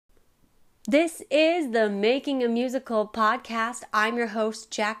This is the Making a Musical podcast. I'm your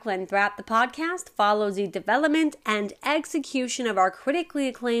host, Jacqueline. Throughout the podcast follows the development and execution of our critically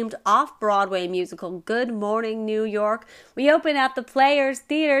acclaimed off-Broadway musical, Good Morning, New York. We open at the Players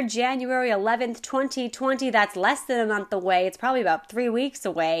Theater January 11th, 2020. That's less than a month away. It's probably about 3 weeks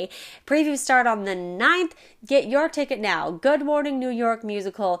away. Previews start on the 9th. Get your ticket now.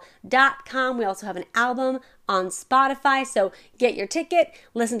 GoodMorningNewYorkMusical.com. We also have an album on Spotify, so get your ticket,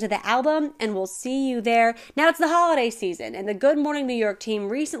 listen to the album, and we'll see you there. Now it's the holiday season, and the Good Morning New York team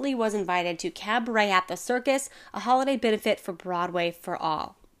recently was invited to Cabaret at the Circus, a holiday benefit for Broadway for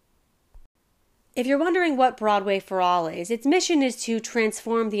All. If you're wondering what Broadway for All is, its mission is to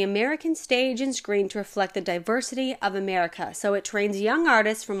transform the American stage and screen to reflect the diversity of America. So it trains young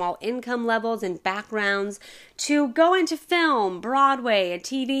artists from all income levels and backgrounds to go into film, Broadway, and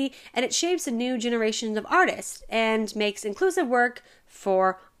TV, and it shapes a new generation of artists and makes inclusive work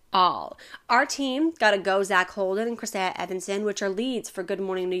for all. Our team got to go. Zach Holden and Chrisette Evanson, which are leads for Good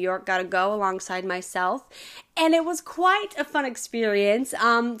Morning New York, got to go alongside myself. And it was quite a fun experience.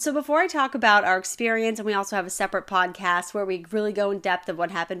 So before I talk about our experience, and we also have a separate podcast where we really go in depth of what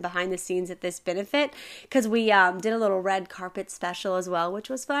happened behind the scenes at this benefit, because we did a little red carpet special as well, which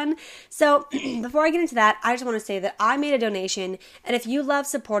was fun. So before I get into that, I just want to say that I made a donation, and if you love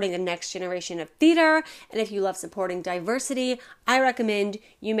supporting the next generation of theater, and if you love supporting diversity, I recommend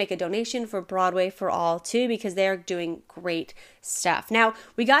you make a donation for Broadway for All too, because they're doing great stuff. Now,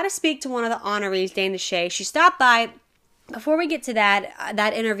 we got to speak to one of the honorees, Dana Shea. She stopped by. Before we get to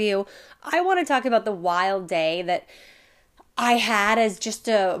that interview, I want to talk about the wild day that I had as just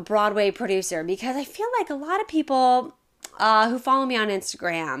a Broadway producer, because I feel like a lot of people who follow me on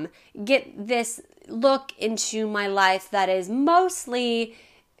Instagram get this look into my life that is mostly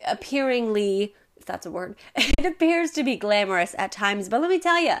appearingly, if that's a word, it appears to be glamorous at times, but let me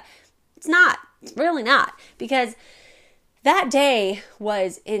tell you, it's not. It's really not, because that day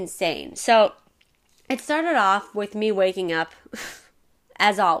was insane. So it started off with me waking up,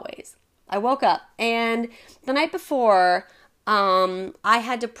 as always. I woke up, and the night before, I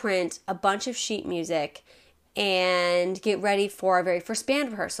had to print a bunch of sheet music and get ready for our very first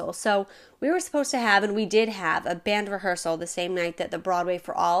band rehearsal. So we were supposed to have, and we did have, a band rehearsal the same night that the Broadway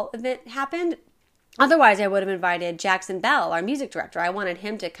for All event happened. Otherwise, I would have invited Jackson Bell, our music director. I wanted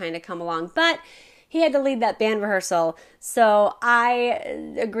him to kind of come along, but he had to lead that band rehearsal, so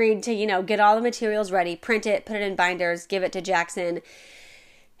I agreed to, get all the materials ready, print it, put it in binders, give it to Jackson,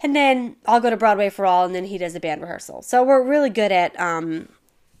 and then I'll go to Broadway for All, and then he does the band rehearsal. So we're really good at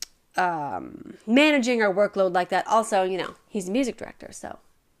managing our workload like that. Also, he's a music director, so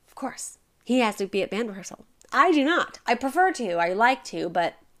of course he has to be at band rehearsal. I do not. I prefer to. I like to,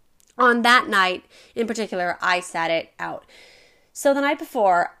 but on that night in particular, I sat it out. So the night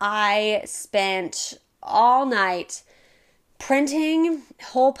before, I spent all night printing,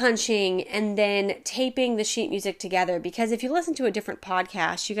 hole punching, and then taping the sheet music together. Because if you listen to a different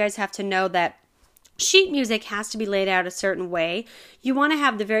podcast, you guys have to know that sheet music has to be laid out a certain way. You want to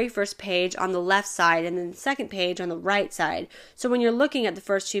have the very first page on the left side and then the second page on the right side. So when you're looking at the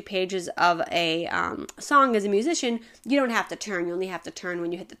first two pages of a song as a musician, you don't have to turn. You only have to turn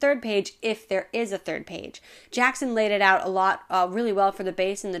when you hit the third page, if there is a third page. Jackson laid it out a lot, really well for the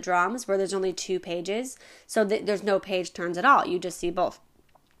bass and the drums, where there's only 2 pages. So there's no page turns at all. You just see both.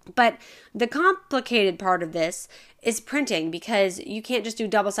 But the complicated part of this is printing, because you can't just do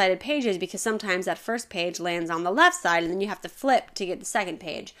double-sided pages, because sometimes that first page lands on the left side and then you have to flip to get the second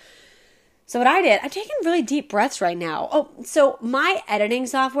page. So what I did, I'm taking really deep breaths right now. Oh, so my editing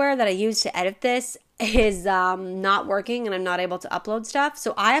software that I use to edit this is not working, and I'm not able to upload stuff.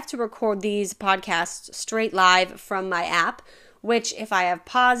 So I have to record these podcasts straight live from my app, which if I have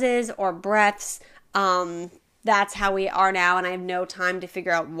pauses or breaths, that's how we are now, and I have no time to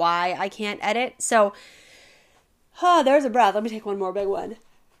figure out why I can't edit. So, there's a breath. Let me take one more big one.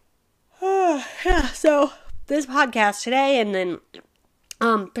 So, this podcast today, and then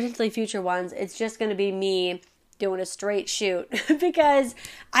potentially future ones, it's just going to be me doing a straight shoot, because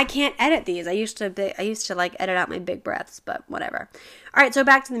I can't edit these. I used to like edit out my big breaths, but whatever. All right, so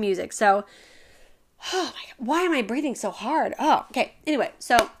back to the music. So, oh my God, why am I breathing so hard? Oh, okay. Anyway,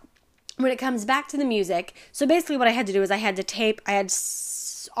 so when it comes back to the music, so basically what I had to do is I had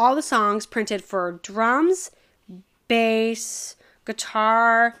all the songs printed for drums, bass,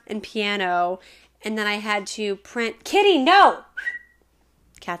 guitar, and piano, and then I had to print, Kitty, no!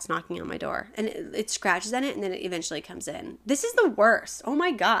 Cat's knocking on my door, and it scratches at it, and then it eventually comes in. This is the worst. Oh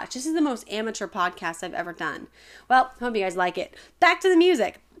my gosh, this is the most amateur podcast I've ever done. Well, I hope you guys like it. Back to the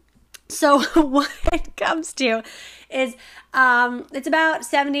music. So what it comes to is it's about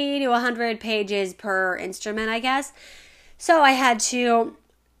 70 to 100 pages per instrument, I guess. So I had to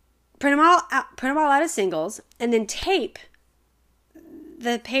print them all out as singles and then tape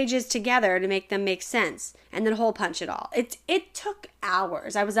the pages together to make them make sense and then hole punch it all. It took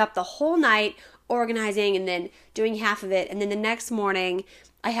hours. I was up the whole night organizing and then doing half of it, and then the next morning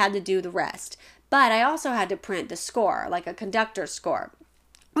I had to do the rest. But I also had to print the score, like a conductor score,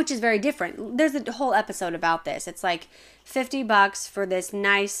 which is very different. There's a whole episode about this. It's like $50 for this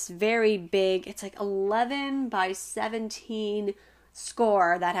nice, very big, it's like 11 by 17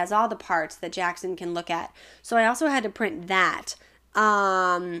 score that has all the parts that Jackson can look at. So I also had to print that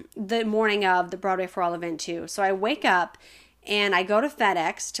the morning of the Broadway for All event too. So I wake up and I go to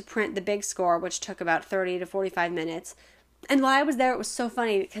FedEx to print the big score, which took about 30 to 45 minutes. And while I was there, it was so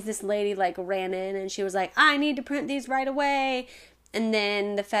funny because this lady like ran in and she was like, I need to print these right away. And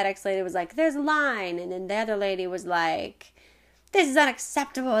then the FedEx lady was like, there's a line. And then the other lady was like, this is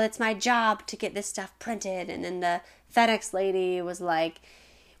unacceptable. It's my job to get this stuff printed. And then the FedEx lady was like,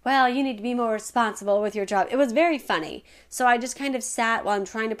 well, you need to be more responsible with your job. It was very funny. So I just kind of sat while I'm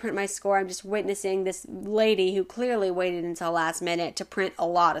trying to print my score. I'm just witnessing this lady who clearly waited until last minute to print a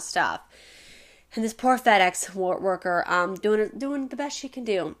lot of stuff. And this poor FedEx worker doing the best she can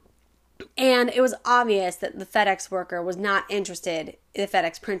do. And it was obvious that the FedEx worker was not interested, the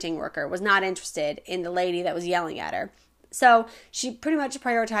FedEx printing worker was not interested in the lady that was yelling at her. So she pretty much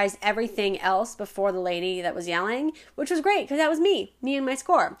prioritized everything else before the lady that was yelling, which was great because that was me and my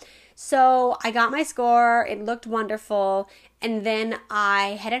score. So I got my score, it looked wonderful, and then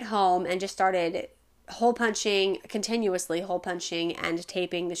I headed home and just started continuously hole punching and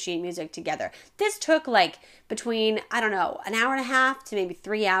taping the sheet music together. This took like between, I don't know, an hour and a half to maybe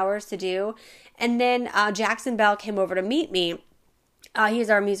 3 hours to do. And then Jackson Bell came over to meet me. He's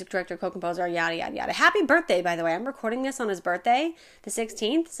our music director, co-composer, yada, yada, yada. Happy birthday, by the way. I'm recording this on his birthday, the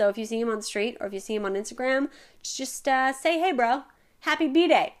 16th. So if you see him on the street or if you see him on Instagram, just say, hey, bro, happy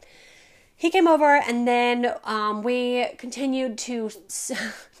B-Day. He came over and then we continued to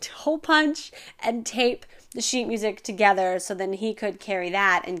hole punch and tape the sheet music together so then he could carry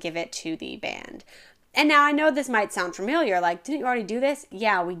that and give it to the band. And now I know this might sound familiar, like, didn't you already do this?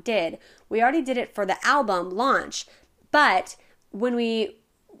 Yeah, we did. We already did it for the album launch, but when we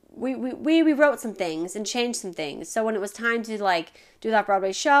wrote some things and changed some things. So when it was time to like do that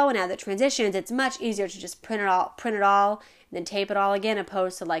Broadway show and add the transitions, it's much easier to just print it all, and then tape it all again,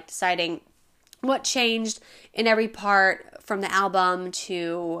 opposed to like deciding what changed in every part from the album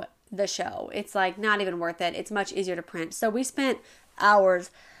to the show. It's like not even worth it. It's much easier to print. So we spent hours,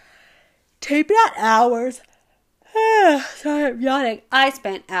 not hours. Sorry, I'm yawning. I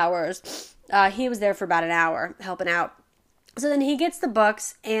spent hours. He was there for about an hour helping out. So then he gets the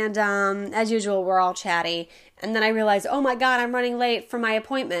books, and as usual, we're all chatty. And then I realized, oh my God, I'm running late for my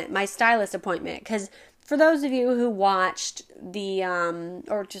appointment, my stylist appointment. Because for those of you who watched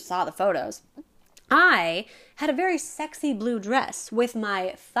or just saw the photos, I had a very sexy blue dress with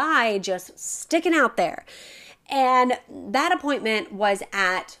my thigh just sticking out there. And that appointment was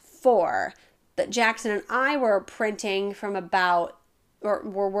at 4. But Jackson and I were printing from about, or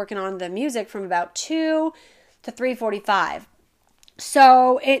we're working on the music from about 2 to 3:45.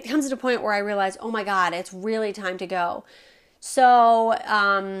 So it comes to a point where I realize, oh my God, it's really time to go. So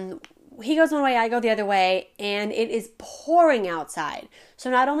he goes one way, I go the other way, and it is pouring outside. So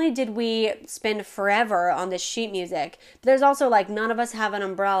not only did we spend forever on this sheet music, but there's also like none of us have an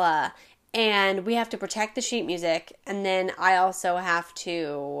umbrella, and we have to protect the sheet music, and then I also I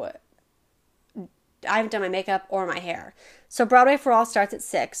haven't done my makeup or my hair. So Broadway for All starts at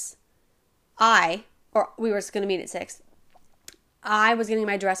 6. We were going to meet at 6. I was getting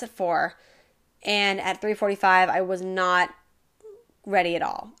my dress at 4, and at 3:45, I was not ready at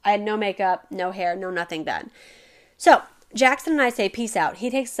all. I had no makeup, no hair, no nothing done. So Jackson and I say peace out.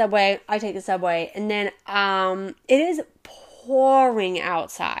 He takes the subway, I take the subway, and then it is pouring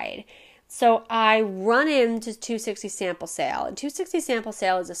outside. So I run into 260 Sample Sale, and 260 Sample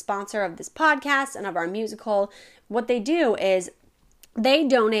Sale is a sponsor of this podcast and of our musical. What they do is they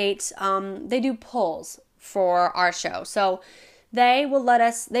donate, they do pulls for our show. So they will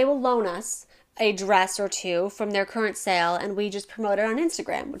loan us a dress or two from their current sale, and we just promote it on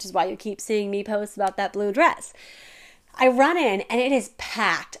Instagram, which is why you keep seeing me post about that blue dress. I run in, and it is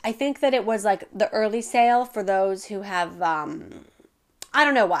packed. I think that it was like the early sale for those who have I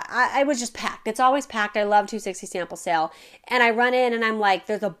don't know why. I was just packed. It's always packed. I love 260 sample sale. And I run in and I'm like,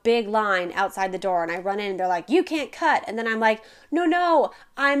 there's a big line outside the door. And I run in and they're like, you can't cut. And then I'm like, no,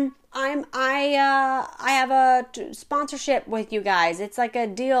 I have a sponsorship with you guys. It's like a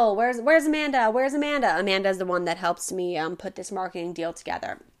deal. Where's Amanda? Where's Amanda? Amanda's the one that helps me put this marketing deal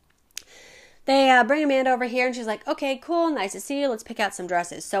together. They bring Amanda over here and she's like, okay, cool. Nice to see you. Let's pick out some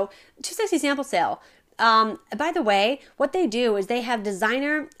dresses. So 260 sample sale. By the way, what they do is they have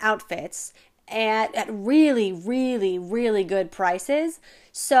designer outfits at really, really, really good prices.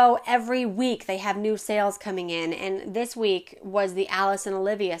 So every week they have new sales coming in, and this week was the Alice and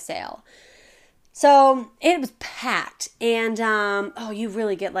Olivia sale. So it was packed, and you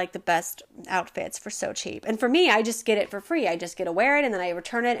really get like the best outfits for so cheap. And for me, I just get it for free. I just get to wear it, and then I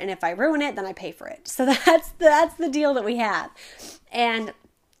return it, and if I ruin it, then I pay for it. So that's the deal that we have. And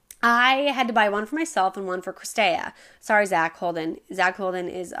I had to buy one for myself and one for Christea. Sorry, Zach Holden. Zach Holden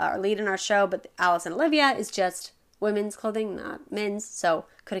is our lead in our show, but Alice and Olivia is just women's clothing, not men's, so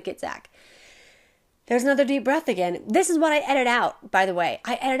couldn't get Zach. There's another deep breath again. This is what I edit out, by the way.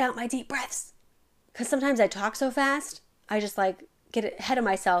 I edit out my deep breaths. Because sometimes I talk so fast, I just like get ahead of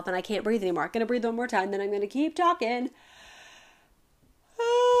myself and I can't breathe anymore. I'm going to breathe one more time, then I'm going to keep talking.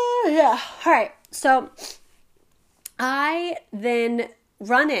 Yeah. All right. So I then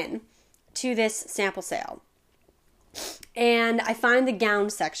run in to this sample sale and I find the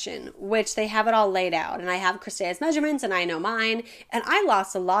gown section, which they have it all laid out, and I have Christea's measurements and I know mine, and I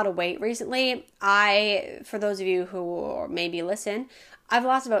lost a lot of weight recently. For those of you who maybe listen, I've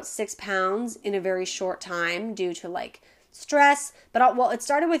lost about 6 pounds in a very short time due to like stress, but it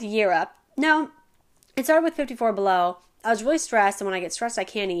started with Europe. No, it started with 54 Below. I was really stressed, and when I get stressed, I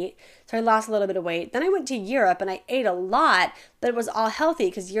can't eat. So I lost a little bit of weight. Then I went to Europe, and I ate a lot, but it was all healthy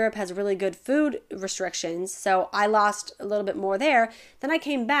because Europe has really good food restrictions. So I lost a little bit more there. Then I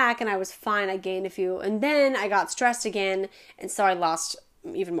came back, and I was fine. I gained a few, and then I got stressed again, and so I lost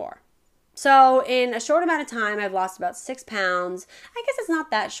even more. So in a short amount of time, I've lost about 6 pounds. I guess it's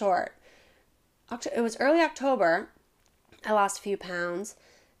not that short. It was early October. I lost a few pounds,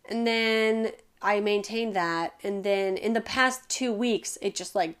 and then I maintained that, and then in the past 2 weeks, it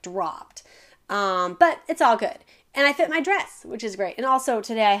just like dropped. But it's all good. And I fit my dress, which is great. And also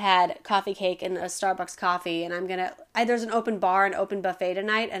today I had coffee cake and a Starbucks coffee, and there's an open bar and open buffet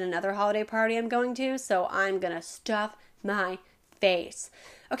tonight at another holiday party I'm going to, so I'm going to stuff my face.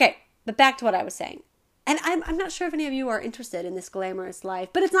 Okay, but back to what I was saying. And I'm not sure if any of you are interested in this glamorous life,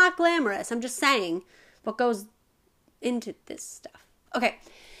 but it's not glamorous. I'm just saying what goes into this stuff. Okay.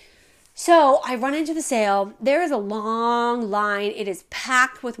 So I run into the sale. There is a long line. It is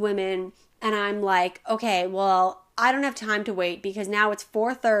packed with women. And I'm like, okay, well, I don't have time to wait because now it's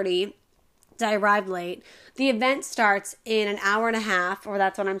 4:30. So I arrived late. The event starts in an hour and a half, or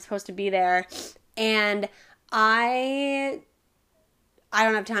that's when I'm supposed to be there. And I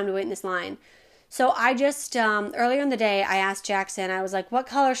don't have time to wait in this line. So I just, earlier in the day, I asked Jackson, I was like, what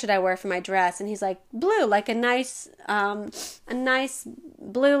color should I wear for my dress? And he's like, blue, like a nice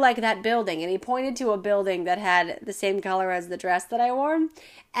blue like that building. And he pointed to a building that had the same color as the dress that I wore.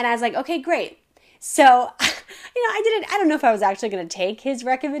 And I was like, okay, great. So, I don't know if I was actually going to take his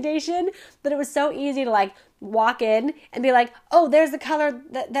recommendation, but it was so easy to like walk in and be like, oh, there's the color,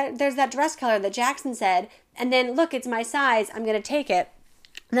 there's that dress color that Jackson said. And then look, it's my size. I'm going to take it.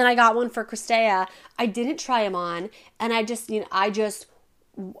 And then I got one for Christea. I didn't try them on, and I just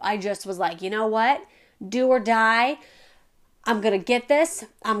was like, you know what? Do or die. I'm going to get this.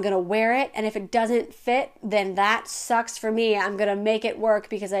 I'm going to wear it. And if it doesn't fit, then that sucks for me. I'm going to make it work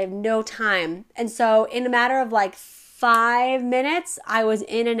because I have no time. And so in a matter of like 5 minutes, I was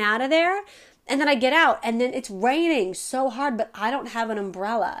in and out of there. And then I get out, and then it's raining so hard, but I don't have an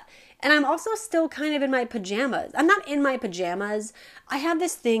umbrella. And I'm also still kind of in my pajamas. I'm not in my pajamas. I have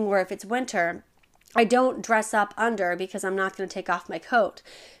this thing where if it's winter, I don't dress up under because I'm not going to take off my coat.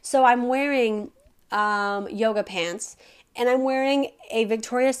 So I'm wearing yoga pants, and I'm wearing a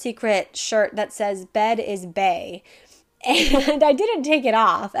Victoria's Secret shirt that says bed is bae. And I didn't take it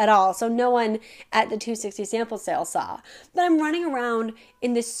off at all, so no one at the 260 sample sale saw. But I'm running around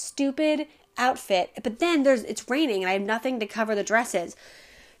in this stupid outfit, but then it's raining and I have nothing to cover the dresses.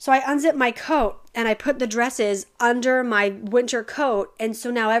 So I unzip my coat and I put the dresses under my winter coat, and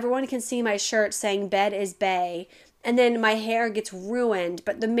so now everyone can see my shirt saying bed is bae, and then my hair gets ruined.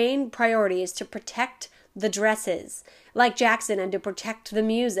 But the main priority is to protect the dresses, like Jackson, and to protect the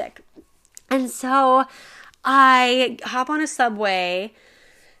music. And so I hop on a subway,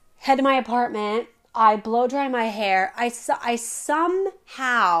 head to my apartment, I blow dry my hair. I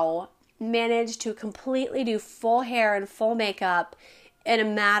somehow managed to completely do full hair and full makeup in a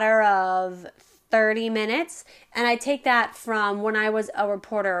matter of 30 minutes. And I take that from when I was a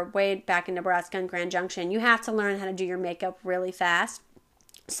reporter way back in Nebraska in Grand Junction. You have to learn how to do your makeup really fast.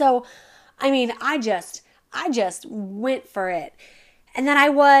 So, I mean, I just went for it. And then I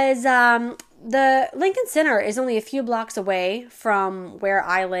was, the Lincoln Center is only a few blocks away from where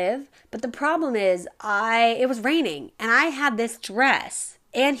I live. But the problem is it was raining and I had this dress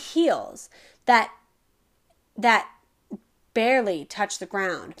and heels that barely touched the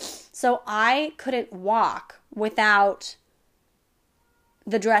ground. So I couldn't walk without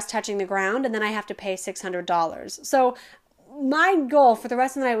the dress touching the ground, and then I have to pay $600. So my goal for the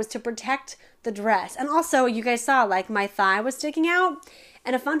rest of the night was to protect the dress. And also, you guys saw, like, my thigh was sticking out.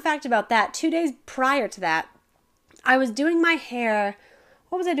 And a fun fact about that, 2 days prior to that, I was doing my hair.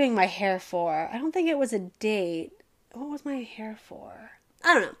 What was I doing my hair for? I don't think it was a date. What was my hair for?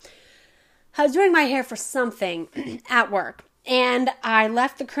 I don't know. I was doing my hair for something at work, and I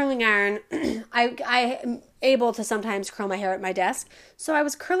left the curling iron. I am able to sometimes curl my hair at my desk, so I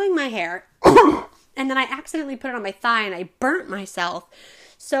was curling my hair, and then I accidentally put it on my thigh, and I burnt myself.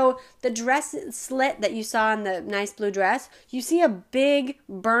 So the dress slit that you saw in the nice blue dress, you see a big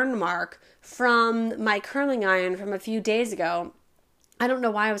burn mark from my curling iron from a few days ago. I don't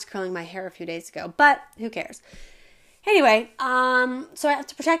know why I was curling my hair a few days ago, but who cares? Anyway, so I have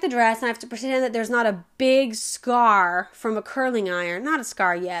to protect the dress, and I have to pretend that there's not a big scar from a curling iron. Not a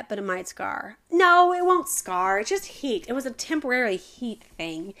scar yet, but it might scar. No, it won't scar. It's just heat. It was a temporary heat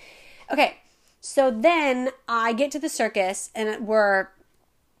thing. Okay, so then I get to the circus, and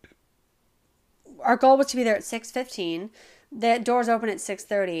our goal was to be there at 6:15. The doors open at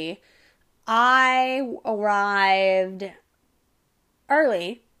 6:30. I arrived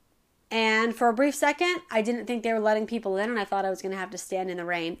early. And for a brief second, I didn't think they were letting people in, and I thought I was going to have to stand in the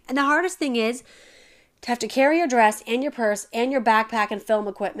rain. And the hardest thing is to have to carry your dress and your purse and your backpack and film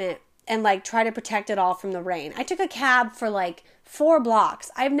equipment and, like, try to protect it all from the rain. I took a cab for, like, 4 blocks.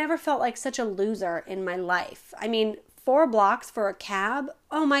 I've never felt like such a loser in my life. I mean, 4 blocks for a cab?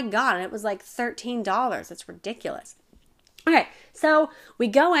 Oh, my God. And it was, like, $13. It's ridiculous. Okay, so we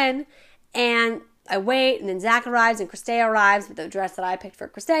go in, and I wait, and then Zach arrives, and Christea arrives, but the dress that I picked for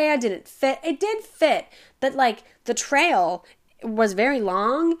Christea didn't fit. It did fit, but, like, the trail was very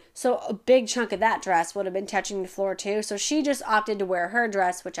long, so a big chunk of that dress would have been touching the floor too. So she just opted to wear her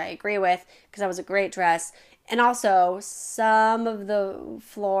dress, which I agree with, because that was a great dress. And also, some of the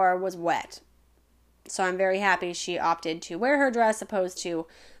floor was wet. So I'm very happy she opted to wear her dress, opposed to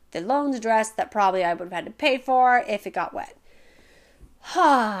the Loans dress that probably I would have had to pay for if it got wet.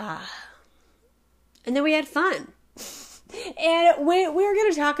 And then we had fun. And we're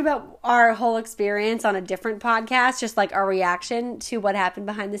going to talk about our whole experience on a different podcast, just like our reaction to what happened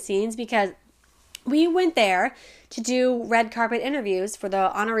behind the scenes, because we went there to do red carpet interviews for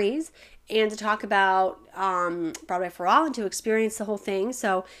the honorees and to talk about Broadway for All and to experience the whole thing.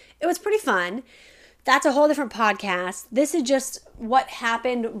 So it was pretty fun. That's a whole different podcast. This is just what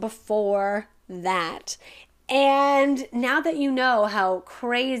happened before that. And now that you know how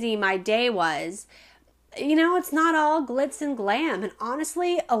crazy my day was, you know, it's not all glitz and glam. And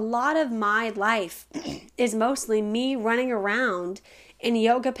honestly, a lot of my life is mostly me running around in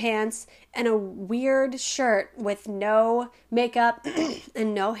yoga pants and a weird shirt with no makeup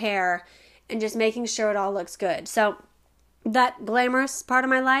and no hair and just making sure it all looks good. So that glamorous part of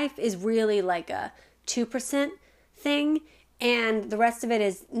my life is really like a 2% thing. And the rest of it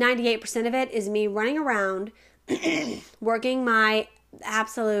is, 98% of it is me running around, working my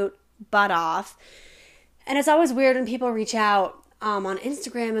absolute butt off. And it's always weird when people reach out on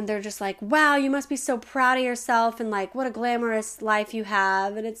Instagram and they're just like, wow, you must be so proud of yourself and like, what a glamorous life you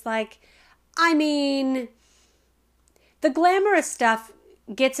have. And it's like, I mean, the glamorous stuff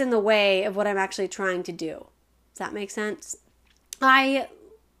gets in the way of what I'm actually trying to do. Does that make sense? I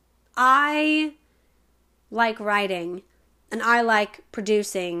like writing and I like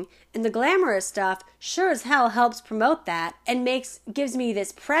producing, and the glamorous stuff sure as hell helps promote that and gives me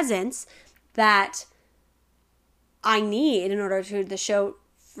this presence that I need in order for the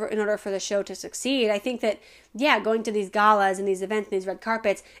show to succeed. I think that, yeah, going to these galas and these events and these red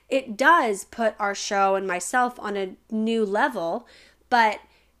carpets, it does put our show and myself on a new level, but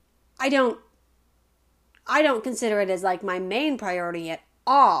I don't consider it as like my main priority at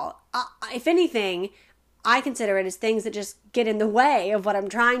all. If anything, I consider it as things that just get in the way of what I'm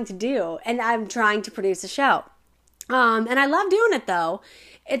trying to do, and I'm trying to produce a show. And I love doing it though.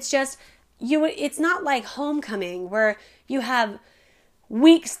 It's just, it's not like Homecoming where you have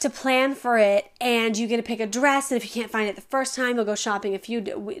weeks to plan for it, and you get to pick a dress, and if you can't find it the first time, you'll go shopping a few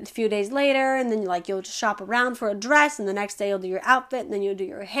days later, and then you'll just shop around for a dress, and the next day you'll do your outfit, and then you'll do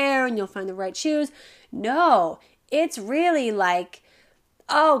your hair, and you'll find the right shoes. No, it's really like,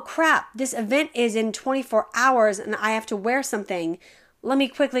 oh crap, this event is in 24 hours and I have to wear something. Let me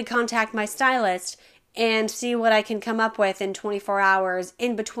quickly contact my stylist and see what I can come up with in 24 hours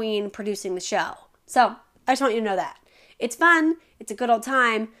in between producing the show. So I just want you to know that. It's fun. It's a good old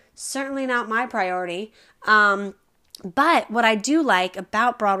time. Certainly not my priority. But what I do like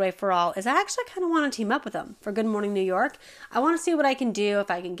about Broadway for All is I actually kind of want to team up with them for Good Morning New York. I want to see what I can do,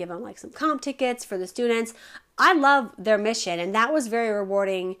 if I can give them like some comp tickets for the students. I love their mission, and that was very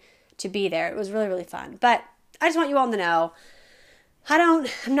rewarding to be there. It was really, really fun. But I just want you all to know, I'm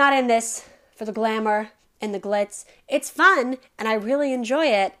not in this for the glamour and the glitz. It's fun, and I really enjoy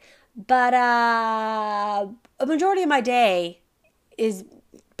it. But a majority of my day is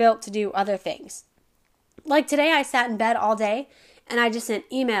built to do other things. Like today, I sat in bed all day, and I just sent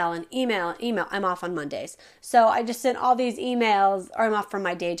email and email and email. I'm off on Mondays. So I just sent all these emails, or I'm off from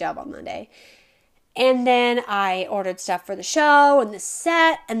my day job on Monday. And then I ordered stuff for the show and the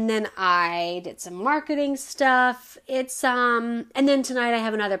set, and then I did some marketing stuff. And then tonight I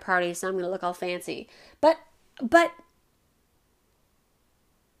have another party, so I'm going to look all fancy. But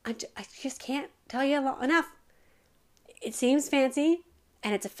I just can't tell you enough. It seems fancy,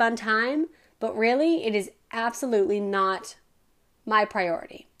 and it's a fun time, but really it is absolutely not my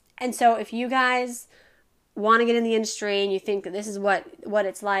priority. And so if you guys want to get in the industry and you think that this is what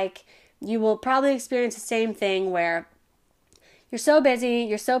it's like, you will probably experience the same thing where you're so busy,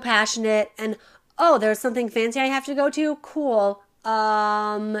 you're so passionate, and there's something fancy I have to go to? Cool.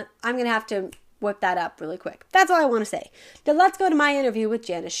 I'm going to have to whip that up really quick. That's all I want to say. Now let's go to my interview with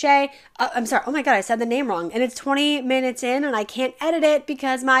Janice Shea. I'm sorry. Oh my God, I said the name wrong. And it's 20 minutes in and I can't edit it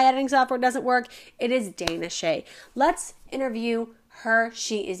because my editing software doesn't work. It is Dana Shea. Let's interview her.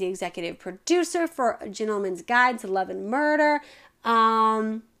 She is the executive producer for A Gentleman's Guide to Love and Murder.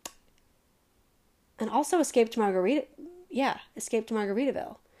 And also Escape to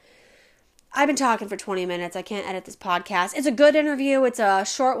Margaritaville. I've been talking for 20 minutes. I can't edit this podcast. It's a good interview. It's a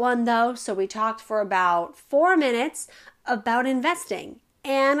short one, though. So we talked for about 4 minutes about investing.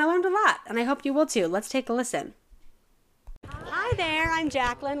 And I learned a lot. And I hope you will, too. Let's take a listen. Hi there. I'm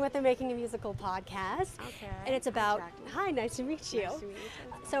Jacqueline with the Making a Musical podcast. Okay. And it's about... Hi, nice to meet you. Nice to meet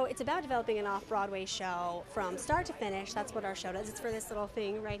you. So it's about developing an off-Broadway show from start to finish. That's what our show does. It's for this little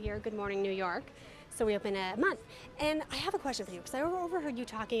thing right here, Good Morning New York. So we open a month. And I have a question for you, because I overheard you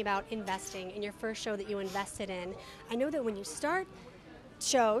talking about investing in your first show that you invested in. I know that when you start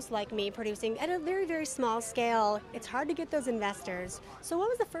shows like me producing at a very, very small scale, it's hard to get those investors. So what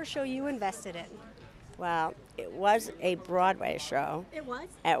was the first show you invested in? Well, it was a Broadway show. It was?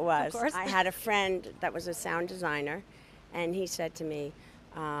 It was. Of course. I had a friend that was a sound designer, and he said to me,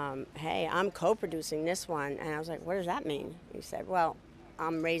 hey, I'm co-producing this one. And I was like, what does that mean? He said, well,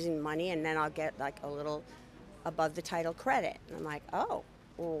 I'm raising money, and then I'll get like a little above the title credit. And I'm like, oh,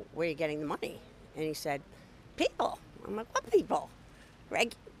 well, where are you getting the money? And he said, people. I'm like, what people?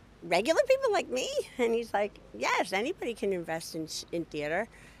 Regular people like me? And he's like, yes, anybody can invest in theater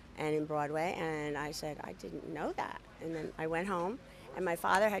and in Broadway. And I said, I didn't know that. And then I went home, and my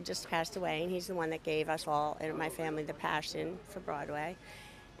father had just passed away, and he's the one that gave us all in my family the passion for Broadway.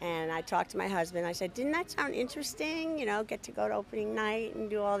 And I talked to my husband. I said, didn't that sound interesting? You know, get to go to opening night and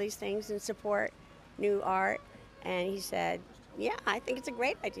do all these things and support new art. And he said, yeah, I think it's a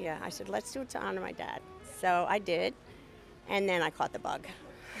great idea. I said, let's do it to honor my dad. So I did. And then I caught the bug.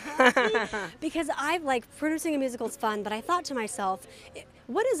 Because producing a musical is fun, but I thought to myself,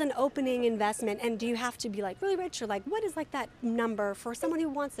 what is an opening investment, and do you have to be like really rich, or like what is like that number for someone who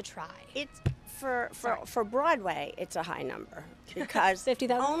wants to try? It's for Broadway, it's a high number because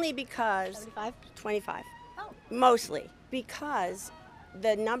 50,000? Only because 75? 25. Oh. Mostly because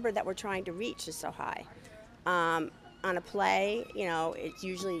the number that we're trying to reach is so high. On a play, you know, it's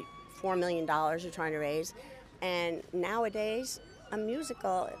usually $4 million you're trying to raise, and nowadays a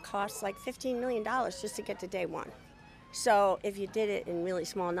musical, it costs like $15 million just to get to day one. So if you did it in really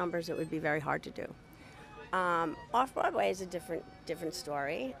small numbers, it would be very hard to do. Off-Broadway is a different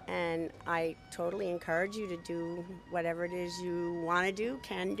story, and I totally encourage you to do whatever it is you want to do,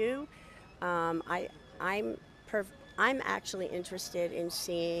 can do. I'm actually interested in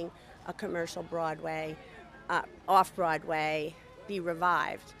seeing a commercial Broadway, off-Broadway be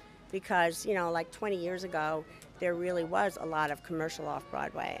revived, because, you know, like 20 years ago, there really was a lot of commercial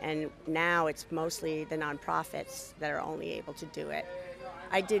off-Broadway, and now it's mostly the nonprofits that are only able to do it.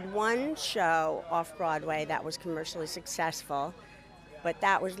 I did one show off-Broadway that was commercially successful, But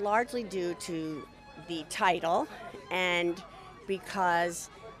that was largely due to the title and because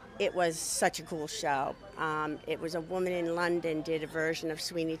it was such a cool show. It was a woman in London did a version of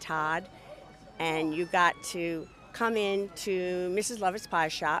Sweeney Todd, and you got to come in to Mrs. Lovett's Pie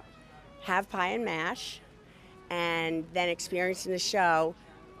Shop, have pie and mash, and then experiencing the show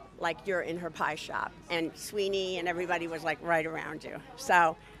like you're in her pie shop. And Sweeney and everybody was like right around you.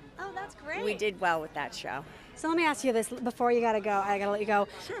 So Oh, that's great. we did well with that show. So let me ask you this before you gotta go. I gotta let you go.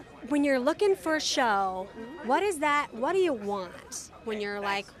 Sure. When you're looking for a show, what is that? What do you want? When you're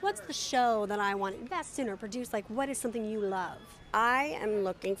like, what's the show that I want invest in or produce? Like, what is something you love? I am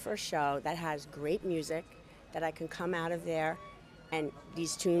looking for a show that has great music, that I can come out of there and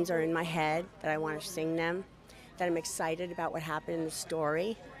these tunes are in my head, that I want to sing them, that I'm excited about what happened in the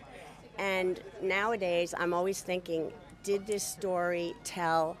story. And nowadays, I'm always thinking, did this story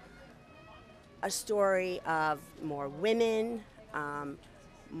tell a story of more women,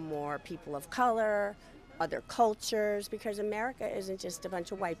 more people of color, other cultures? Because America isn't just a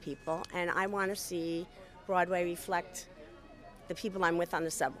bunch of white people, and I want to see Broadway reflect the people I'm with on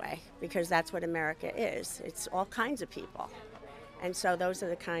the subway, because that's what America is. It's all kinds of people. And so those are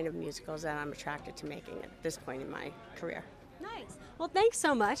the kind of musicals that I'm attracted to making at this point in my career. Nice. Well, thanks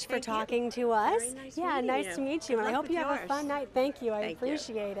so much for Thank you. talking to us. Very nice Yeah, meeting nice you. to meet you. Good And I luck hope with you have a yours. fun night. Thank you. I Thank you.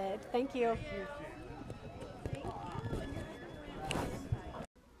 appreciate it. Thank you.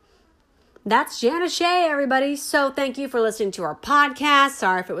 That's Jana Shea, everybody. So thank you for listening to our podcast.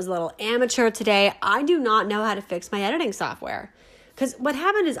 Sorry if it was a little amateur today. I do not know how to fix my editing software. Because what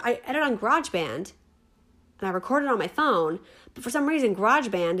happened is I edit on GarageBand and I recorded on my phone, but for some reason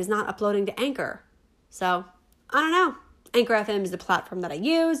GarageBand is not uploading to Anchor. So I don't know. Anchor FM is the platform that I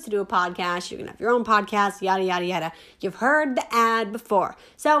use to do a podcast. You can have your own podcast, yada, yada, yada. You've heard the ad before.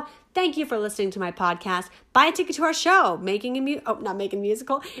 So thank you for listening to my podcast. Buy a ticket to our show, not making a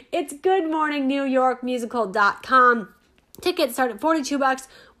musical. It's goodmorningnewyorkmusical.com. Tickets start at $42.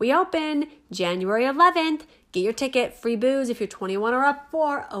 We open January 11th. Get your ticket, free booze if you're 21 or up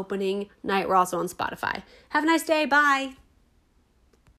for opening night. We're also on Spotify. Have a nice day. Bye.